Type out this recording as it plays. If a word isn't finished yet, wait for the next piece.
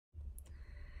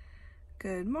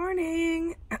Good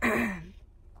morning. I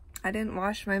didn't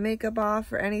wash my makeup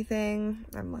off or anything.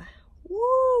 I'm like,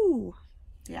 woo!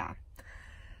 Yeah.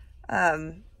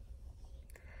 I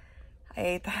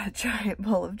ate that giant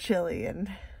bowl of chili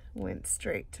and went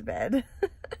straight to bed.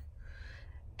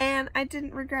 And I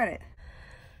didn't regret it.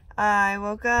 I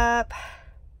woke up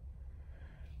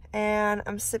and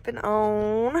I'm sipping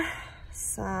on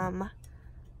some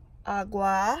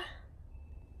agua.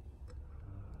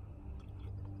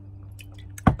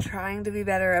 Trying to be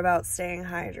better about staying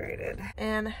hydrated.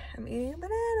 And I'm eating a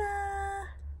banana.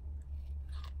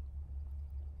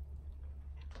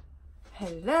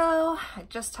 Hello, I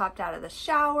just hopped out of the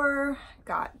shower,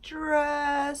 got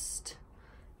dressed,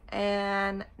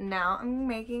 and now I'm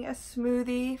making a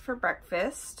smoothie for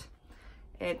breakfast.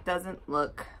 It doesn't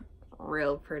look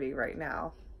real pretty right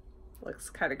now. Looks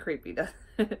kind of creepy, doesn't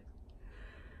it?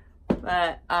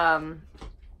 But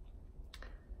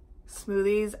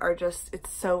smoothies are just, it's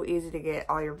so easy to get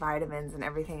all your vitamins and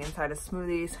everything inside a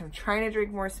smoothie. So I'm trying to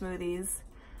drink more smoothies.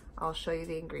 I'll show you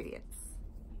the ingredients.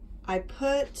 I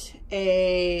put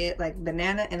a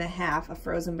banana and a half, a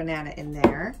frozen banana in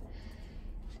there,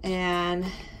 and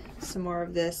some more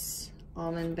of this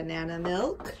almond banana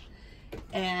milk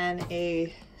and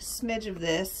a smidge of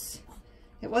this.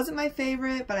 It wasn't my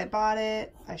favorite, but I bought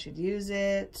it. I should use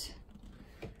it.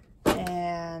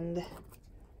 And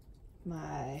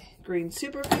my green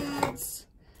superfoods,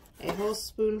 a whole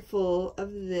spoonful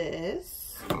of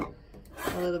this,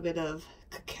 a little bit of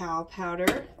cacao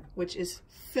powder, which is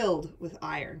filled with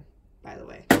iron, by the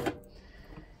way,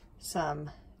 some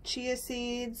chia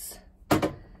seeds,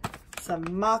 some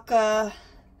maca,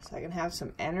 so I can have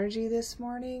some energy this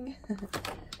morning,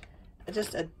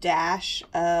 just a dash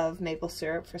of maple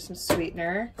syrup for some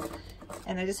sweetener,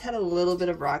 and I just had a little bit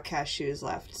of raw cashews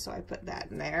left, so I put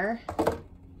that in there.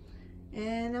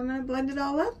 And I'm gonna blend it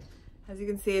all up. As you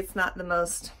can see, it's not the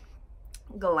most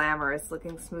glamorous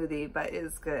looking smoothie, but it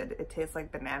is good. It tastes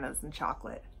like bananas and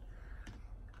chocolate.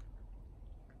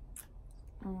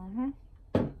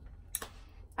 I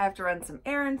have to run some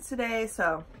errands today,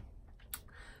 so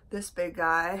this big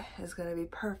guy is gonna be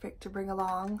perfect to bring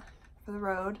along for the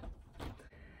road.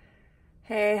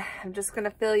 Hey, I'm just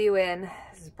gonna fill you in.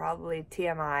 This is probably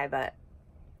TMI, but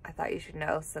I thought you should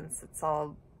know since it's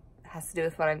all has to do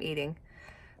with what I'm eating.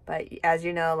 But as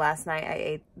you know, last night I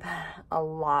ate a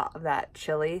lot of that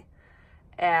chili,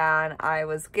 and I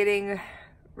was getting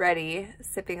ready,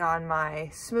 sipping on my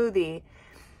smoothie,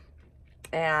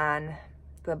 and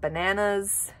the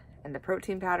bananas and the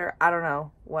protein powder, I don't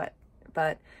know what,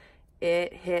 but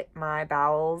it hit my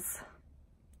bowels.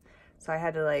 So I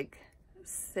had to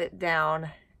sit down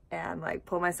and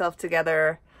pull myself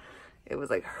together. It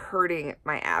was hurting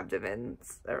my abdomen,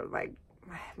 or my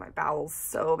bowels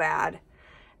so bad.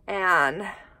 And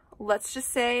let's just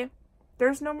say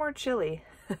there's no more chili.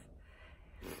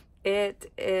 It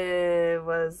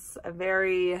was a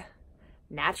very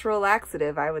natural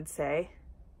laxative, I would say,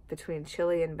 between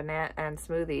chili and banana and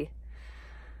smoothie.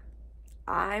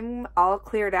 I'm all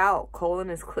cleared out.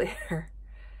 Colon is clear.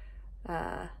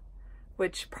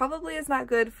 Which probably is not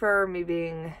good for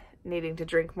me needing to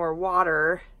drink more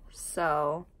water.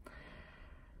 So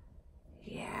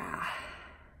yeah.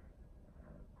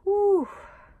 Whew.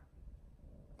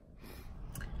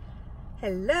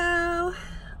 Hello.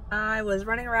 I was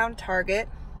running around Target.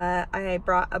 I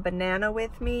brought a banana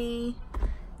with me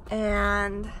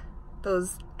and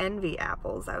those Envy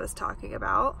apples I was talking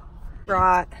about.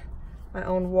 Brought my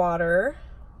own water.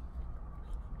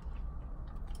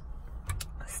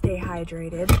 Stay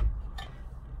hydrated.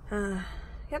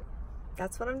 Yep,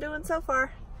 that's what I'm doing so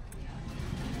far.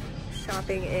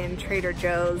 Shopping in Trader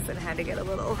Joe's and had to get a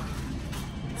little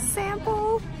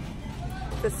sample.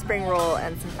 The spring roll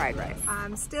and some fried rice.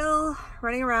 I'm still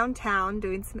running around town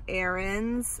doing some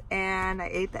errands, and I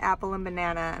ate the apple and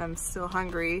banana and I'm still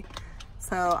hungry.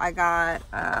 So I got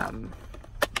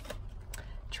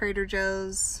Trader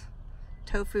Joe's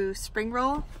tofu spring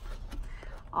roll,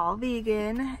 all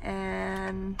vegan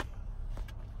and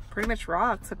pretty much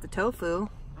raw except the tofu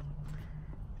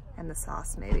and the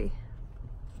sauce maybe.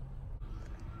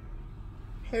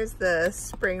 Here's the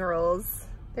spring rolls.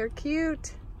 They're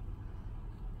cute.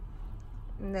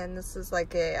 And then this is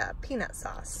a peanut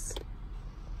sauce.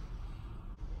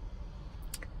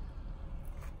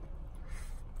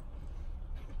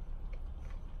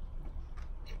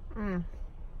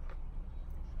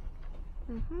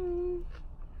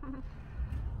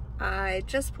 I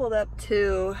just pulled up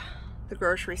to the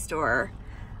grocery store.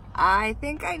 I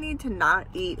think I need to not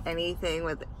eat anything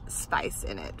with spice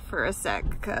in it for a sec,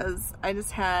 because I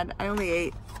only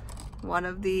ate one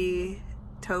of the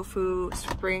tofu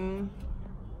spring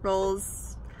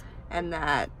rolls, and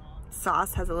that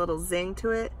sauce has a little zing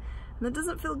to it, and that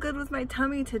doesn't feel good with my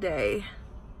tummy today.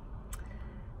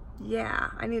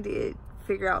 Yeah, I need to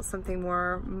figure out something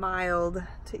more mild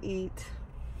to eat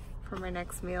for my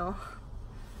next meal.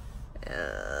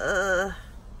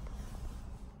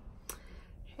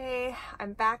 Hey,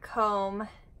 I'm back home.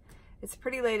 It's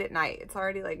pretty late at night. It's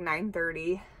already like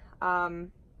 9:30.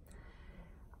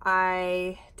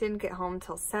 I didn't get home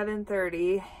till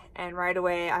 7:30, and right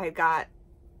away I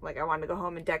wanted to go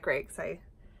home and decorate because I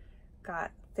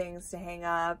got things to hang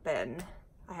up and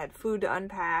I had food to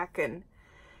unpack, and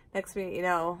next thing you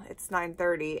know, it's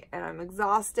 9:30 and I'm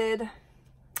exhausted.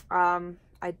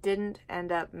 I didn't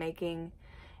end up making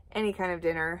any kind of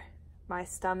dinner. My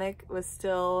stomach was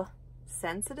still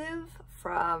sensitive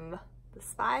from the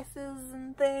spices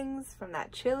and things from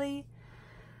that chili.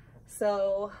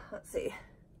 So let's see.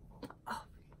 Oh,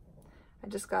 I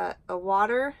just got a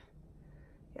water.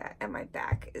 Yeah, and my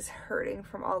back is hurting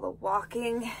from all the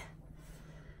walking.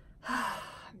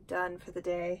 I'm done for the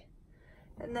day.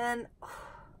 And then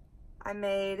I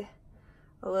made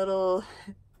a little,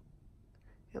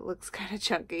 it looks kind of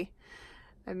chunky.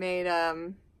 I made,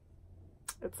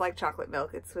 it's like chocolate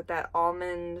milk. It's with that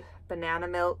almond banana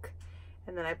milk.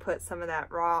 And then I put some of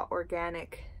that raw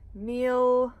organic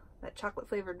meal, that chocolate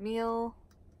flavored meal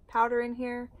powder in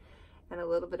here, and a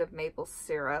little bit of maple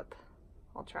syrup.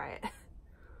 I'll try it.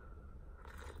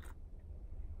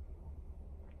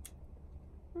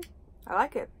 I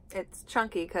like it. It's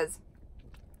chunky because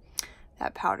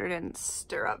that powder didn't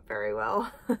stir up very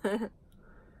well. You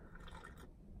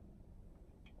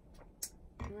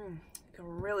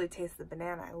can really taste the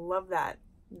banana. I love that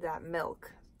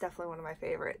milk. Definitely one of my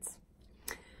favorites.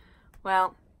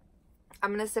 Well,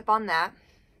 I'm gonna sip on that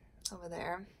over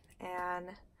there,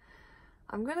 and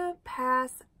I'm gonna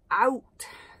pass out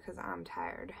because I'm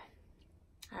tired.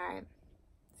 All right,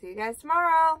 see you guys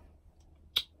tomorrow.